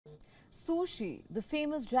Sushi, the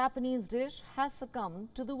famous Japanese dish, has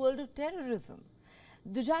succumbed to the world of terrorism.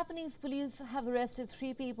 The Japanese police have arrested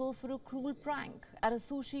 3 people for a cruel prank at a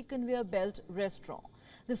sushi conveyor belt restaurant.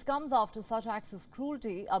 This comes after such acts of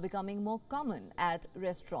cruelty are becoming more common at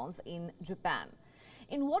restaurants in Japan.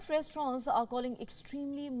 In what restaurants are calling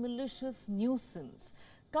extremely malicious nuisance,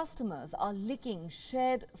 customers are licking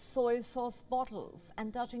shared soy sauce bottles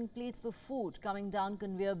and touching plates of food coming down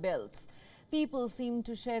conveyor belts. People seem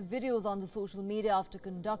to share videos on the social media after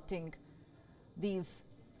conducting these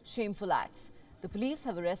shameful acts. The police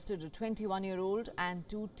have arrested a 21-year-old and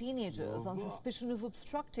 2 teenagers on suspicion of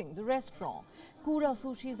obstructing the restaurant Kura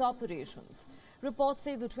Sushi's operations. Reports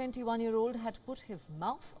say the 21-year-old had put his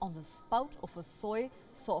mouth on the spout of a soy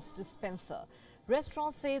sauce dispenser.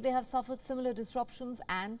 Restaurants say they have suffered similar disruptions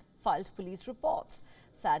and filed police reports.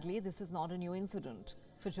 Sadly, this is not a new incident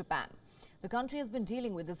for Japan. The country has been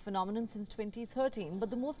dealing with this phenomenon since 2013, but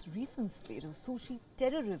the most recent spate of sushi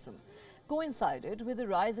terrorism coincided with the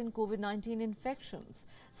rise in COVID-19 infections.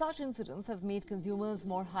 Such incidents have made consumers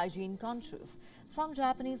more hygiene conscious. Some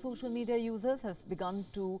Japanese social media users have begun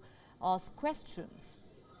to ask questions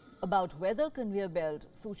about whether conveyor belt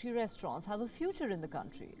sushi restaurants have a future in the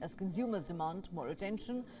country as consumers demand more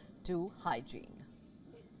attention to hygiene.